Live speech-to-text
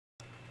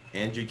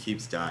Andrew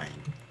keeps dying.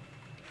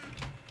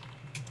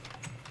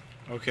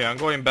 Okay, I'm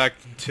going back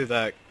to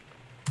that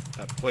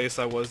place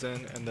I was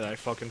in, and then I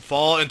fucking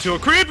fall into a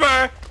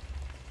creeper!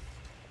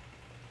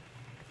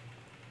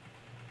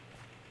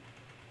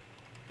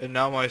 And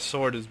now my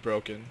sword is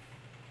broken.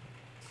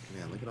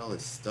 Man, look at all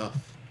this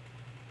stuff.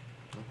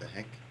 What the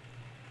heck?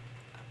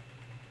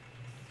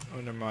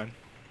 Oh, never mind.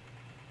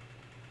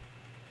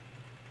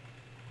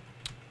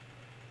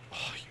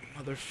 Oh,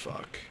 you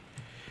motherfuck.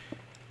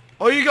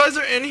 Oh, you guys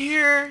are in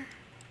here?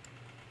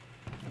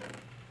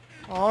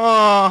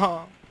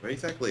 Oh, Where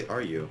exactly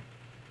are you?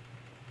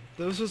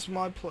 this is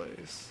my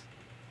place.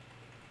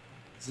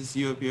 Is this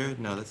you up here?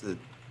 No, that's a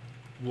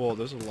Whoa,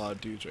 there's a lot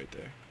of dudes right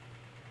there.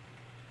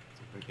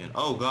 freaking...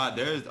 Oh god,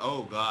 there's...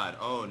 Oh god,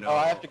 oh no. Oh,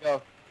 I have to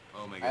go.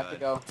 Oh my I have to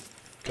god.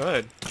 go.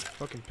 Good.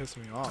 Fucking piss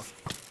me off.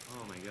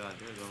 Oh my god,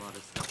 there's a lot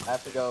of stuff. I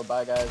have to go.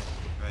 Bye, guys.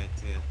 Right,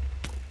 see ya.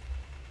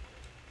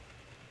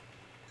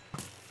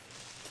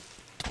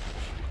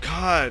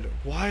 God,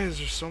 why is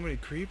there so many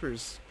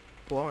creepers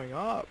blowing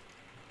up?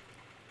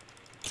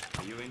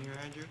 Are you in here,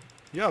 Andrew?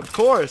 Yeah, of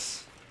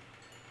course.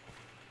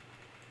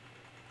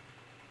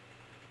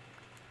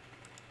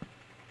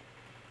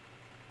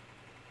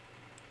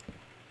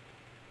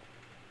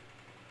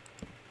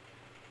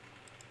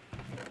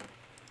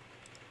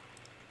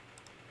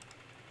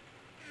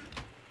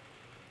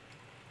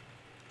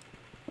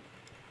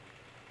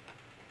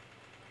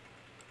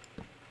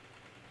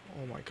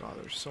 Oh my god,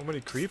 there's so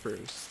many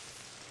creepers.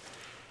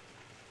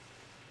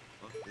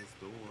 Fuck this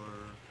door.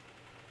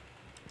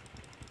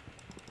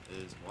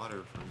 There's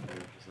water from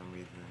here for some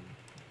reason.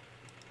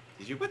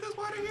 Did you put this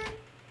water here?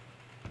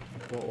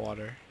 What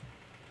water?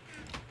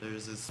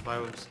 There's a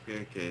spiral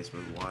staircase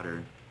with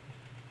water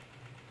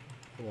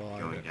Well,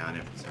 going down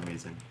it for some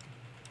reason.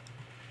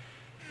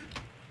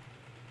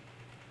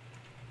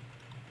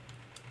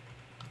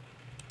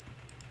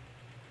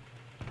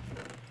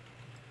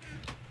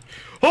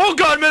 Oh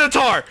god,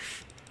 Minotaur!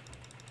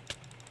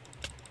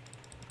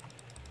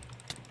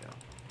 Go.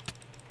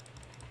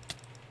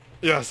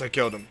 Yes, I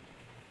killed him.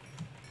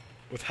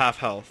 With half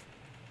health.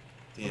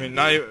 Damn, I mean, dude.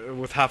 not even,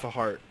 with half a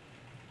heart.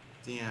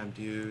 Damn,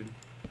 dude.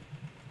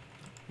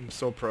 I'm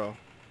so pro.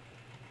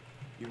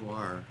 You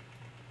are.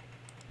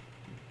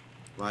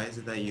 Why is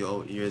it that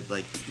you're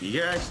like...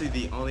 You're actually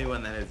the only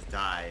one that has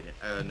died.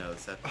 Oh no,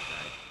 Seth has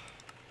died.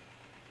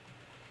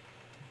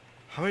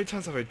 How many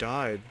times have I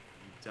died?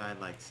 You died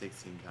like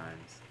 16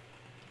 times.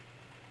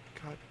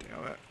 God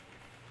damn it.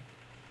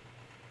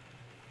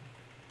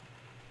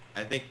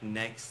 I think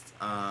next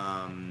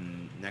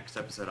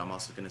episode I'm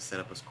also gonna set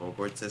up a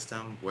scoreboard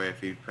system where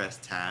if you press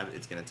tab,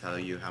 it's gonna tell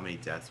you how many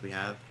deaths we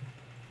have.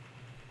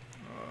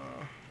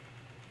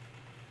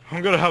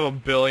 I'm gonna have a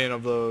billion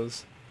of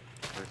those.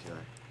 Of course you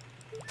are.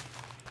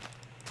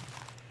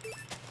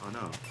 Oh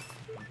no.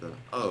 What the?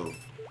 Oh,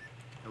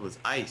 it was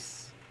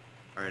ice.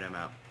 All right, I'm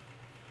out.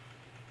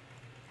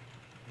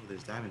 Oh,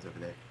 there's diamonds over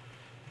there.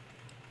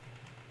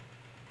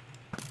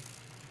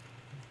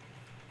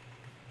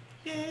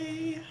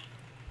 Yay!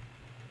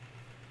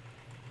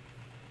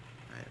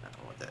 Alright, I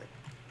don't want that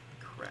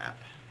crap.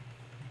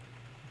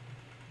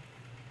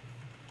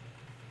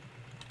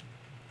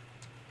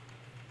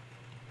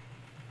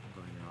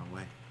 I'm going the wrong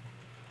way.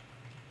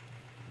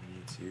 I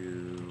need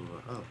to...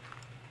 Oh.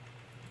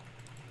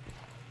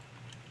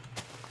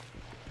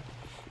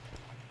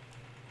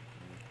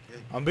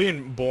 Okay. I'm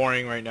being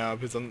boring right now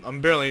because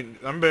I'm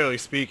barely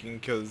speaking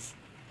because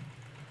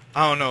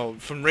I don't know,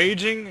 from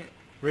raging,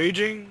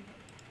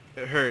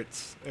 it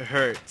hurts. It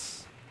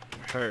hurts.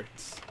 It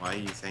hurts. Why are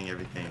you saying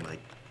everything like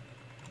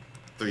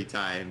 3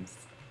 times?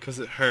 Cause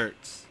it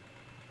hurts.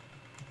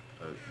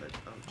 Oh,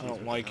 I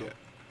don't like it.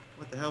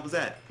 What the hell was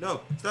that?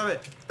 No! Stop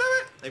it! Stop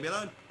it! Leave me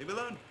alone! Leave me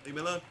alone! Leave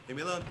me alone! Leave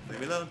me alone! Leave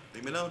me alone!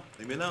 Leave me alone!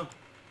 Leave me alone!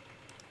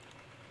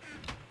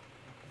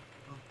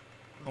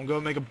 I'm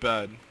gonna make a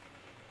bed.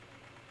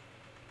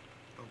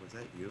 Oh, was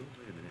that you?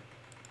 Wait a minute.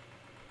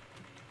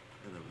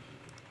 No, that was you.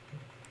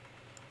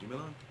 Leave me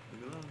alone!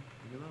 Leave me alone!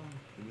 Leave me alone!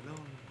 Leave me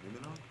alone! Leave me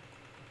alone!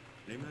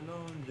 Leave me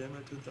alone!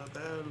 Jammer to the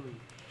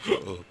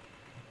bell!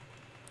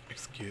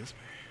 Excuse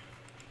me.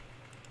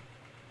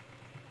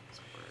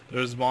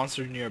 There's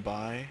monsters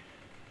nearby.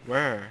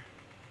 Where?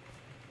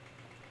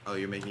 Oh,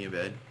 you're making a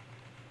bed?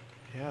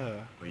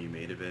 Yeah, Or you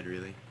made a bed,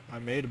 really? I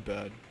made a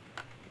bed.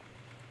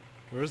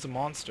 Where's the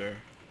monster?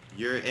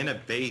 You're in a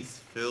base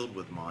filled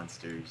with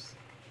monsters.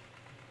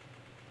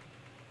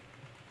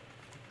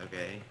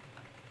 Okay?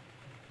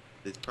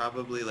 There's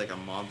probably like a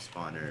mob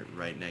spawner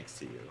right next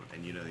to you,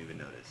 and you don't even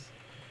notice.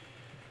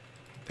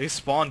 They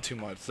spawn too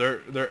much.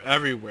 They're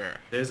everywhere.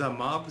 There's a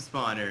mob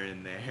spawner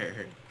in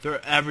there.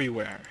 They're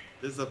everywhere.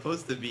 They're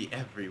supposed to be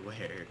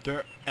everywhere.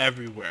 They're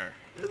everywhere.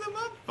 There's a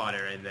mob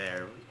spawner in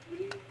there. What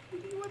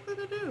do you want them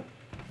to do?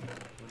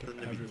 Want them to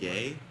be Everywhere.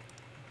 gay?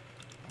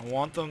 I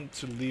want them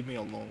to leave me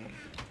alone.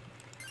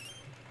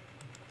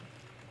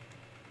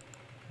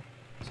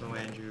 So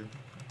Andrew,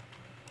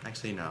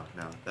 actually no.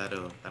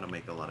 That'll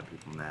make a lot of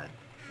people mad.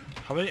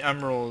 How many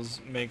emeralds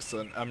makes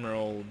an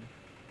emerald?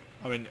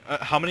 I mean,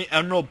 how many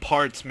emerald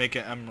parts make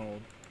an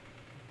emerald?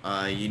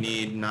 You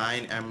need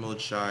 9 emerald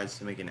shards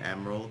to make an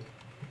emerald.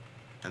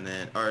 And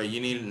then, or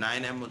you need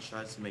 9 emerald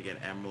shards to make an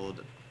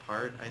emerald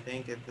heart, I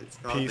think if it's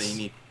called. Then you Piece.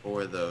 need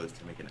 4 of those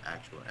to make an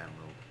actual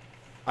emerald.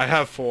 I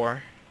have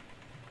 4.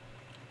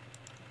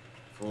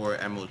 4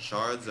 emerald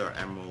shards or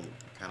emerald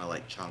kind of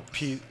like chunks?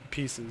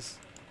 Pieces.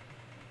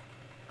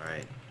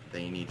 Alright,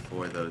 then you need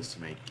 4 of those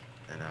to make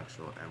an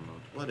actual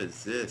emerald. What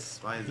is this?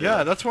 Why is Yeah,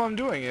 that? that's what I'm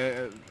doing.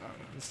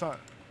 It's not...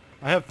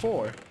 I have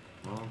 4.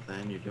 Well,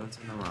 then you're doing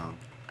something wrong.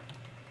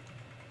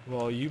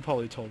 Well, you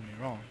probably told me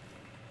wrong.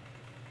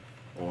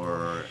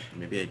 Or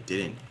maybe I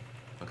didn't.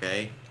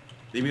 Okay?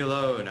 Leave me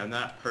alone. I'm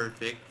not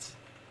perfect.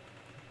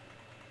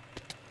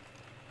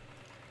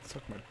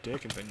 Suck my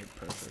dick and then you're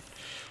perfect.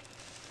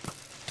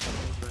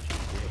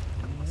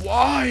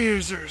 Why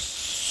is there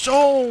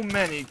so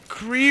many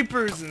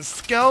creepers and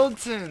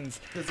skeletons?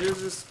 Because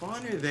there's a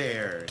spawner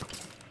there.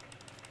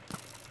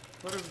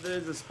 What if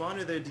there's a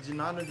spawner there? Did you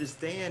not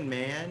understand,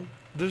 man?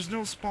 There's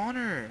no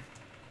spawner.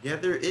 Yeah,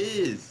 there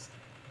is.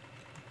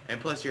 And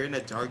plus, you're in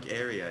a dark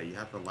area. You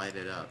have to light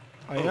it up.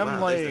 I am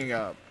lighting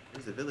up.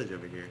 There's a village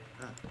over here.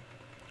 Huh.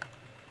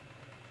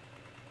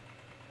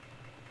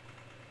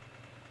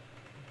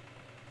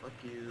 Fuck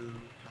you.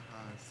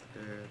 Haha,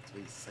 sucker. That's why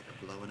you suck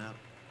at blowing up.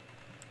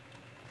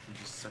 You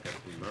just suck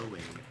at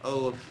blowing.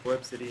 Oh, 4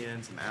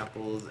 obsidian, some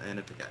apples, and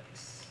a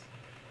pickaxe.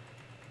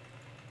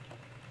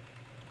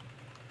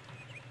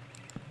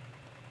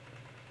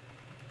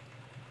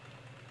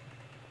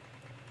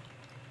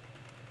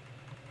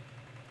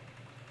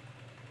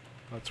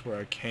 That's where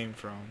I came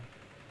from.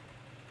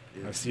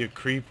 Yeah. I see a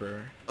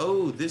creeper.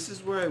 Oh, this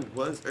is where I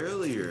was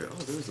earlier. Oh,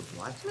 there was a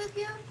blacksmith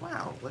here?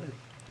 Wow, what a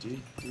douche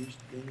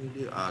thing to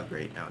do. Ah,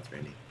 great, now it's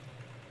raining.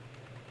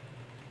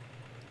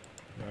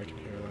 Yeah, I can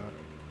hear that.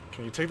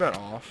 Can you take that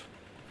off?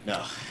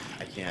 No,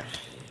 I can't.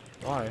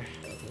 Why?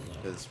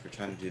 Because we're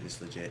trying to do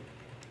this legit.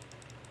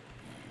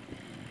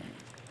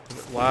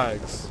 It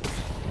lags.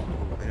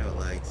 I know it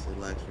lags. It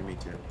lags for me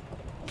too.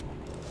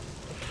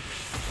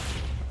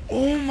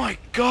 Oh my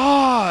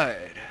god!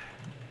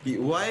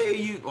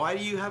 Why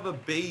do you have a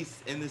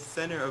base in the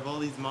center of all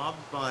these mob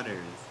spawners?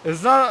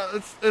 It's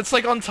not, it's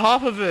like on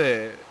top of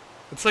it.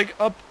 It's like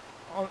up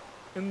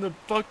in the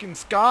fucking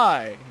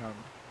sky. No.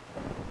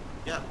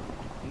 Yeah,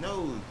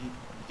 no, you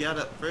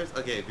gotta first,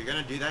 okay, if you're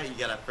gonna do that, you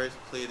gotta first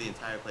clear the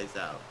entire place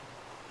out.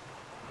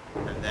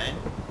 And then,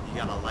 you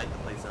gotta light the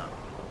place up.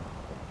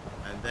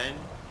 And then,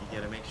 you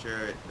gotta make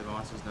sure the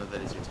monsters know that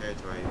it's your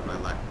territory by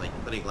like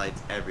putting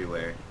lights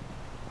everywhere.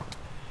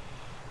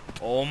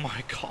 Oh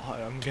my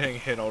god, I'm getting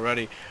hit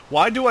already.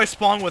 Why do I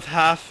spawn with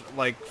half,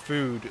 like,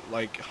 food,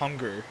 like,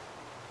 hunger?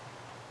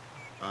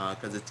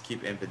 Because it's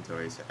keep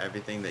inventory, so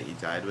everything that you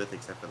died with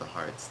except for the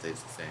heart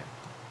stays the same.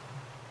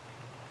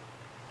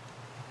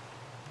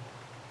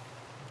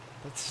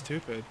 That's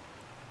stupid.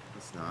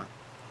 It's not.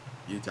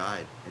 You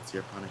died. It's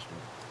your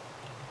punishment.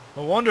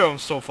 No wonder I'm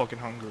so fucking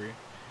hungry.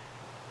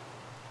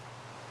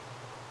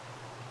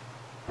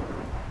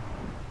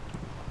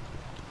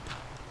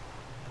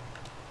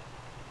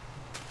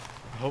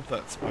 I hope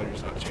that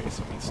spider's not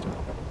chasing me still.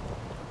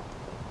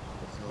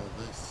 What's all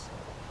this?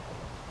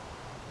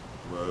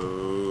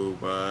 Whoa,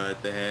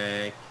 what the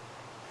heck?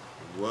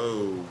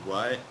 Whoa,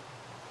 what?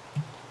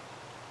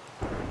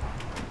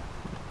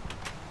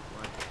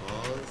 What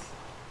balls?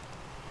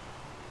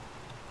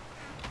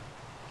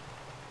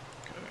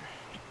 Okay.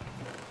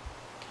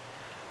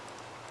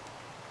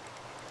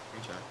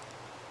 Great shot.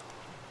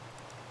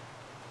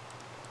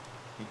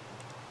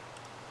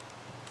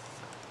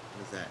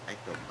 What is that?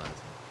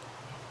 Ectoplasm.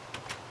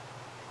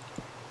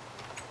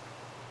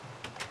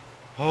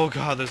 Oh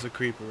god, there's a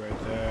creeper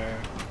right there.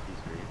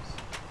 These graves.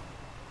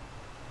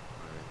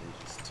 Or are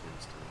they just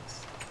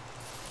tombstones?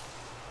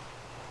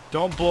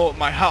 Don't blow up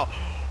my house.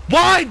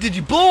 Why did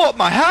you blow up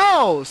my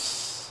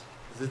house?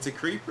 'Cause it's a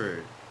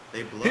creeper.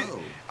 They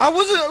blow. I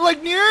wasn't,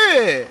 like, near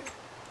it.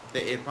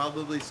 It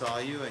probably saw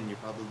you and you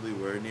probably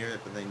were near it,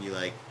 but then you,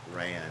 like,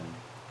 ran.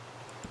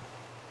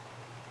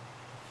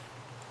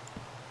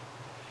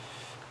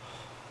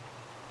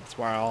 That's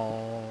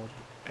wild.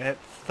 It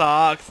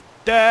sucks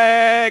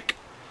dick.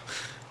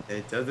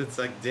 It doesn't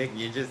suck dick,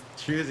 you're just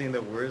choosing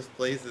the worst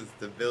places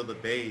to build a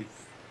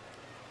base.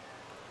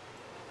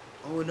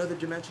 Oh, another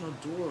dimensional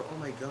door, oh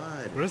my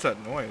god. What is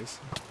that noise?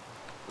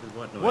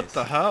 What noise? What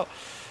the hell?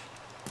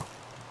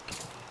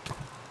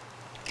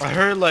 I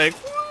heard like...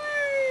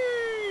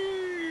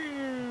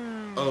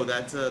 Oh,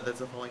 that's a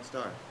falling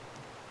star.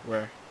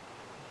 Where?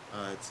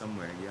 It's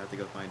somewhere, you have to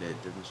go find it,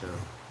 it doesn't show.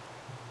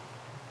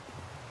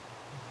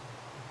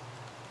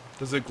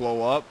 Does it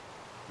glow up?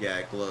 Yeah,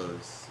 it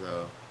glows,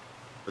 so...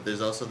 But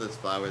there's also this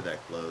flower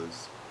that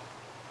glows.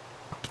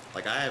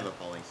 Like, I have a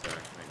falling star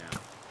right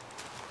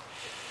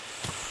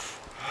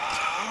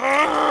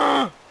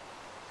now.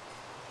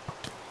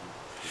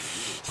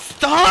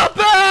 Stop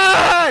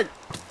it!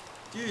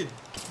 Dude,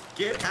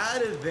 get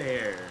out of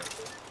there!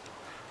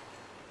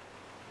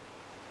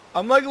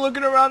 I'm like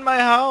looking around my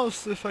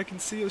house if I can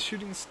see a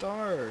shooting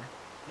star.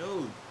 No,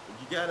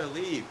 you gotta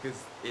leave,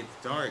 because it's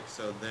dark,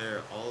 so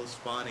they're all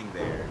spawning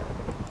there.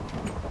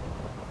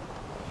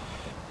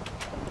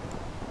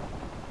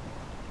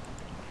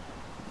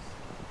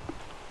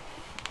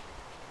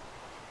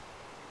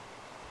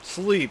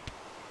 Sleep.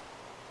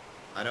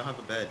 I don't have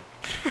a bed.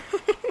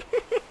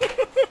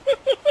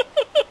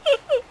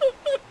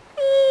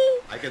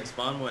 I can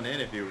spawn one in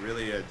if you're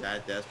really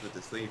that desperate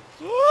to sleep.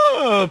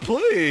 Oh,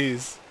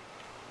 please.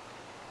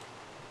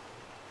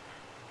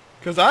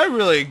 Because I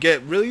really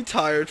get really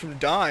tired from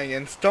dying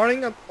and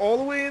starting up all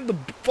the way in the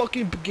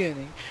fucking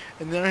beginning,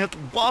 and then I have to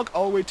walk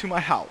all the way to my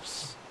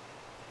house.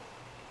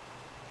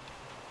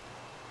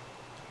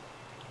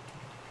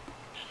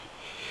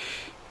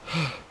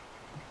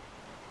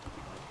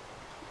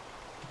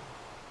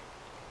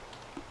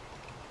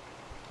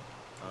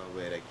 Oh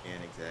wait, I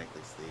can't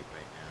exactly sleep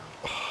right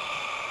now.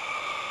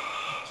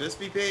 Just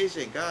be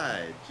patient,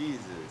 God.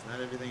 Jesus,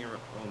 not everything around.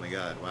 Oh my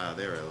God, wow,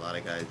 there are a lot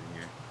of guys in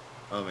here.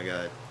 Oh my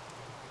God.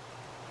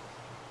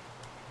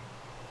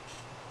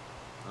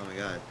 Oh my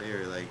God, they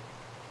are like...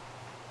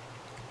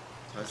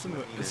 touching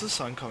my penis. Is the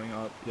sun coming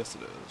up? Yes,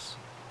 it is.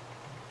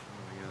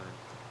 Oh my God.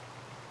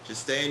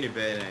 Just stay in your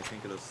bed and I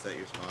think it'll set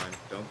your spawn.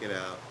 Don't get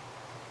out.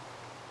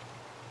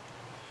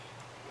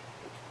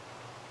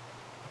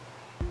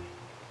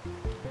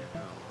 Yeah,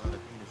 a lot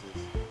of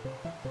penises.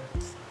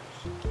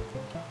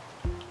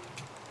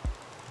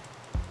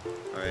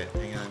 Alright,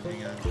 hang on. I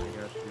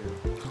got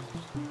you.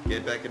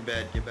 Get back in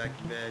bed, get back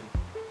in bed.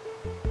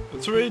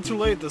 It's already too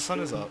late, the sun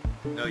is up.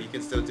 No, you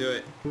can still do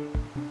it.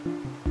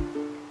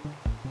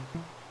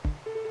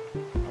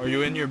 Are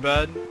you in your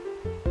bed?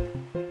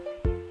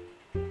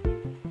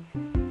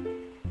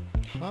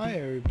 Hi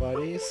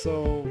everybody,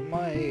 so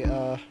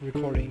my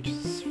recording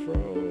just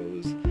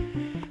froze,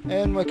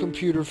 and my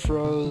computer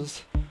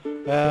froze,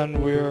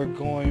 and we're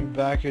going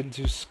back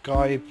into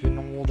Skype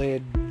and all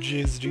that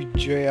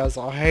jazz.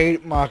 I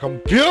hate my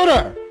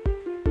computer!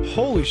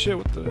 Holy shit,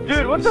 what the...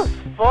 Dude, what the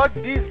fuck?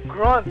 These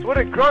grunts, what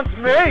do grunts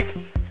make?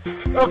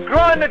 A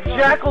grunt and a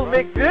jackal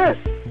make this!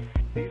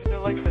 These are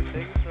like the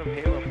things from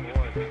Halo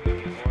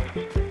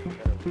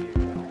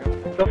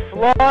 4. The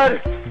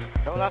flood!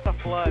 No, not the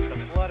flood.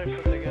 The flood or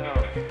something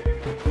else.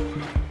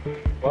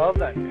 Well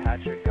done,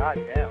 Patrick.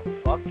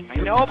 Goddamn. Fuck you. I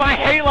know about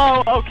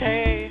Halo,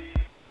 okay?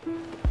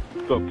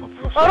 The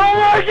papoose. I don't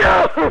like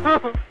you!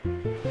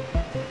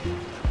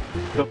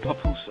 The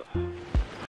papoose.